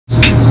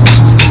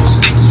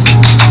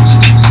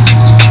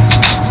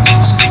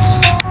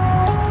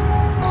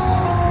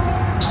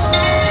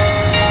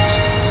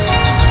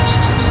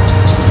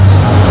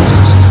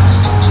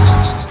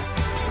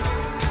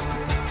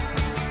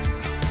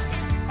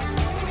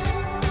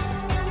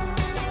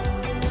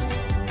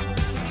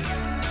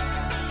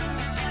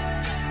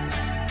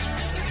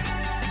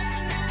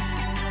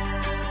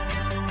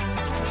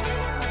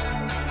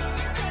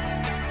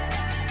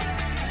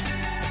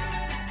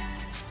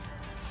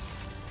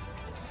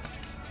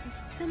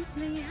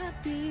Simply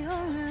happy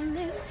or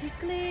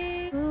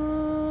realistically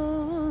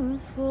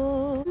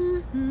for.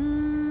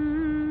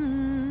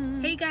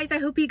 Hey guys, I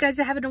hope you guys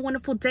are having a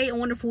wonderful day, a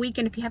wonderful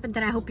weekend. If you haven't,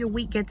 then I hope your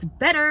week gets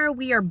better.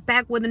 We are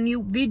back with a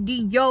new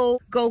video.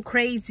 Go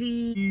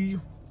crazy.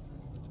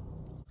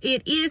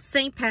 It is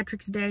St.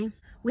 Patrick's Day.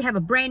 We have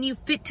a brand new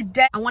fit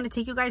today. I want to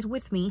take you guys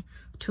with me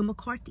to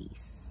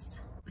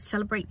McCarthy's.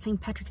 Celebrate St.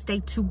 Patrick's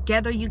Day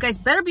together. You guys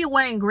better be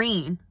wearing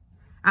green.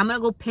 I'm gonna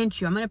go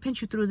pinch you. I'm gonna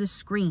pinch you through this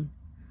screen.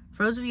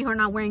 For those of you who are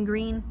not wearing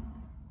green,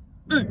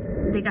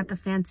 they got the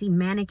fancy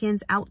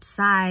mannequins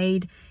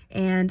outside,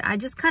 and I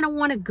just kind of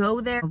want to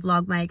go there,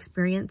 vlog my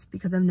experience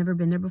because I've never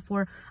been there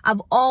before.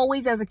 I've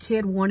always, as a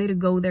kid, wanted to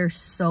go there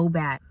so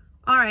bad.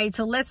 All right,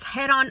 so let's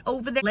head on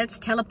over there. Let's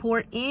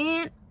teleport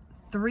in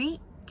 3,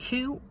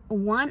 2,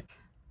 1.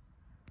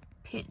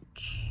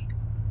 Pinch.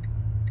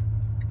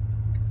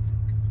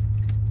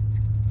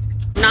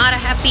 Not a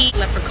happy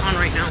leprechaun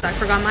right now. I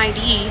forgot my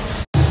ID.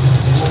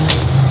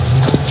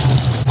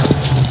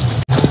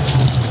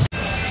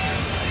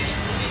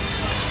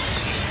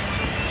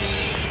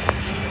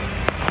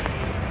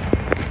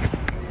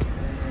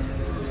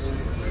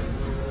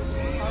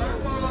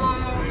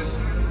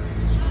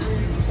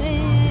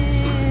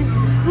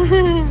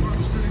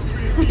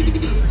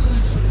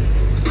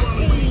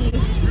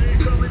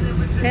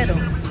 Pero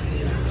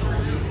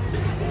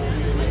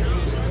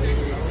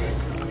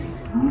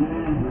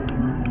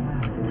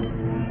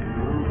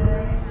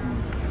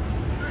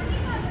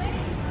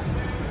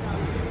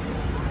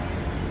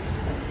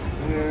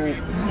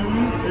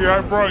yeah,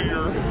 I brought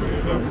yours.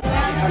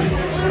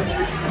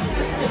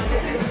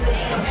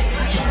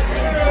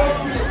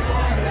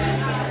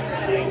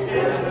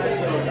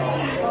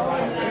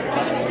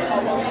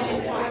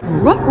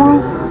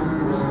 ruh-roh.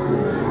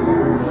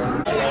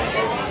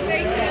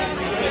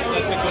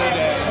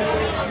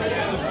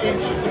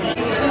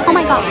 Oh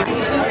my god.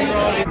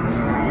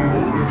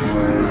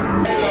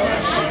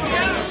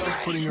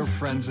 Putting your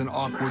friends in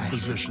awkward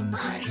positions.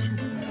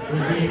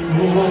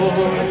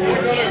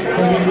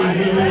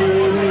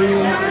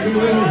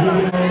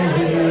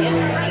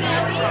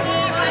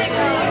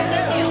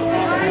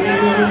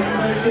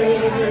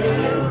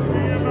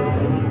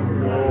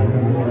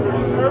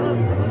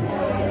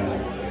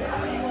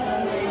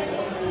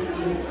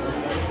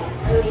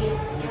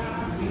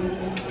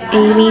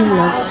 Amy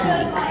loves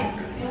Mike.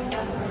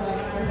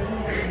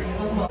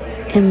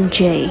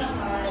 MJ.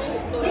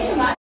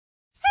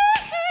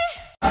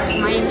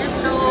 My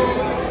initials.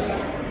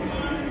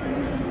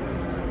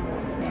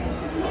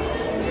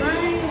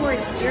 Right, we're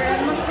here at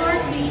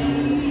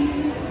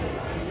McCarthy's.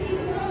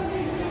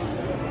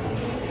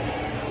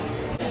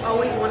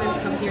 Always wanted to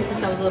come here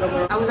since I was a little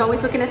girl. I was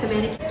always looking at the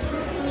mannequin.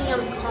 Kiss me,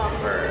 I'm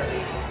copper.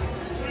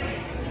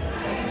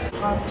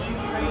 Happy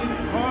St.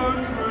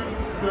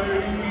 Patrick's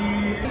Day.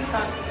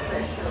 Shot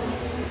special.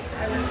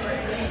 I went for a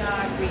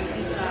shot, green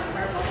tea shot,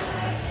 purple shot.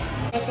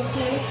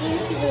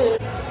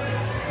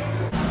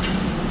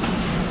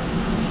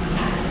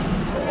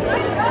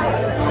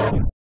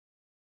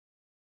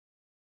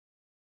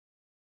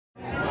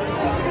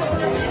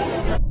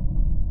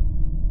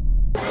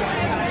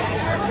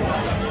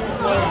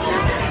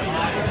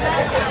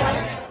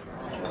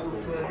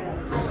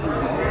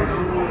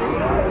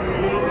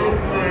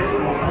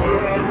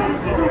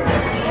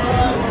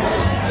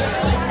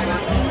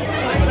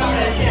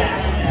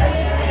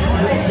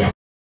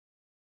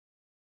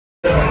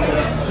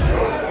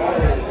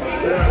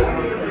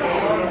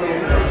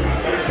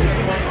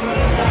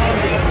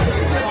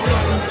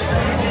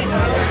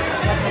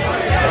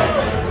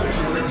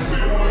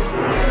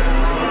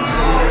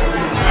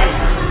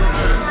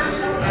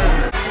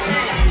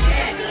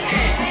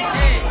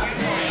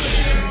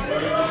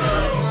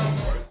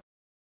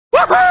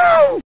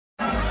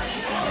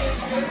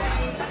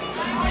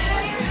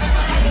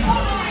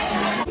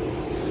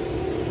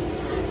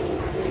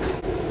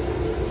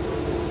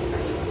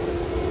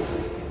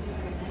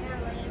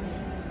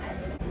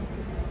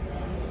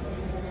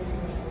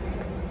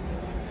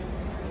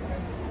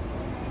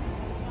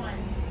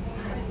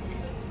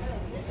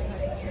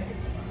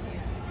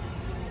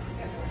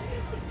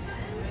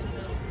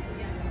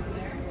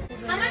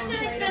 How much did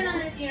I spend on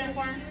this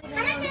uniform?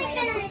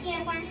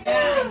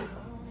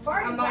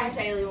 I'm buying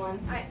Taylor one.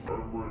 I've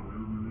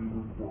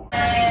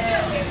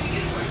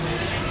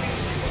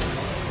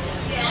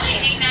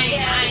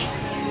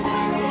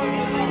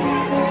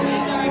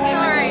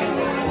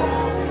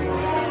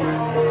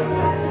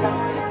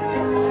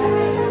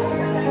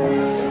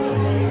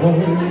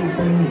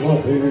been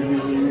loving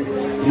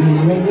you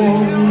a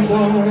long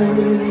time.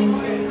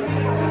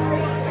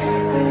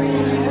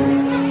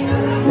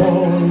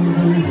 Long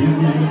will you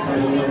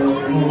stay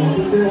all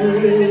the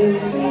day.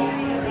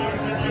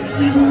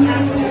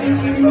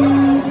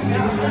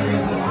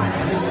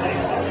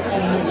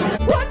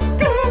 What's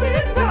going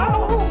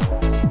on?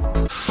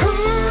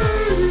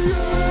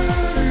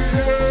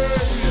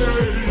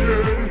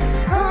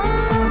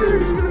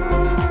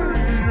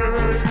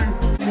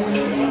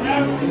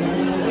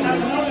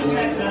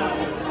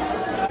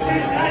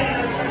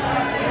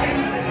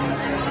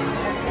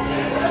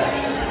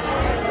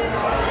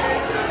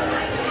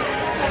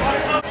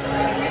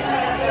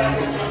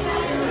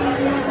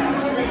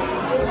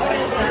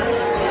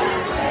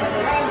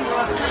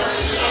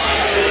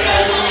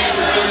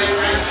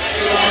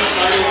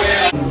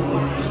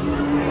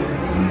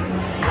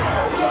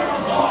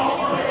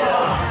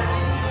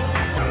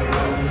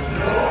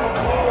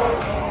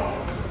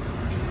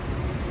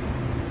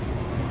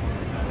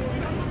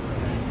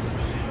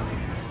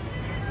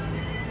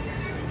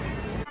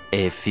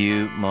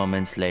 few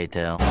moments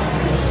later.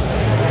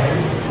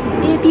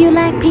 If you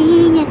like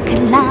pina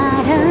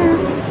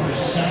coladas.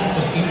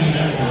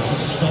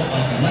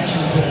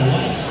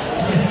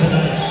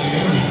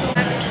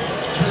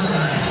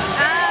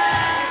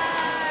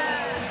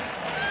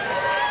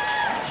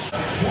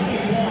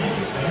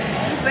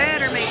 You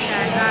better make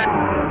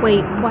that.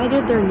 Wait, why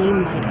did their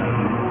name light up?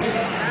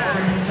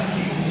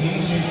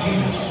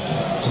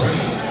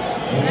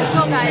 Let's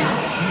go, guys.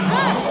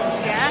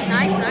 Yeah,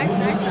 nice.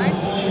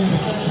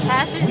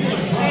 Pass it.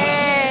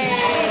 Hey,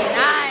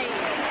 nice.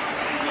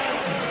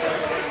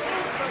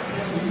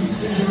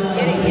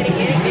 Get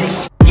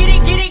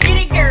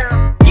it,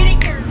 girl. Get it,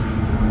 girl.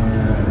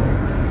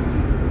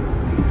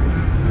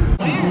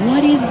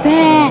 What is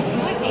that?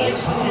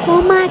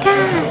 Oh my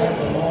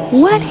God.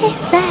 What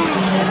is that?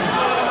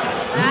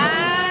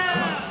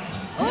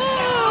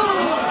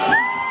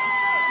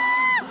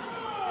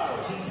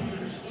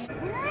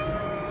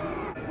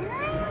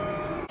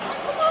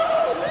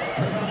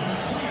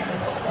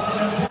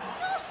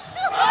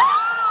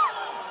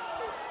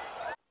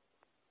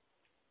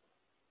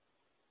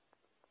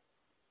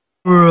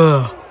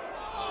 Bruh.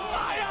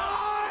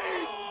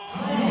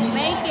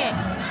 Make it.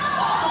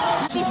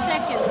 50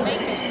 seconds.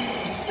 Make it.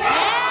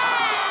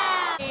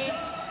 Yeah!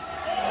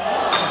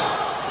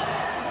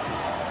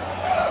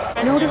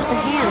 Notice the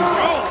hands.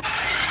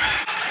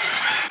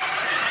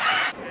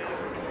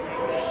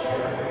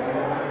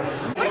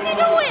 What is he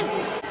doing?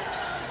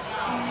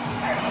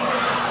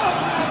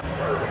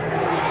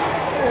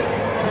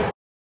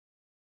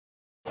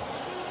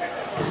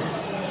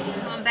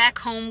 Back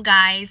home,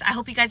 guys. I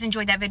hope you guys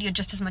enjoyed that video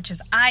just as much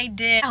as I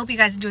did. I hope you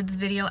guys enjoyed this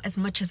video as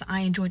much as I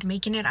enjoyed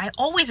making it. I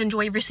always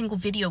enjoy every single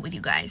video with you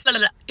guys.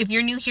 If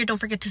you're new here, don't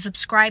forget to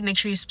subscribe. Make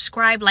sure you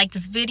subscribe, like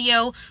this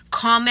video,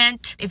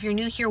 comment. If you're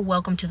new here,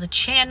 welcome to the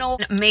channel.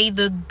 May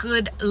the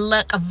good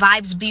luck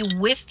vibes be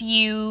with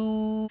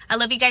you. I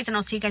love you guys, and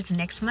I'll see you guys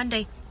next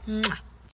Monday. Mwah.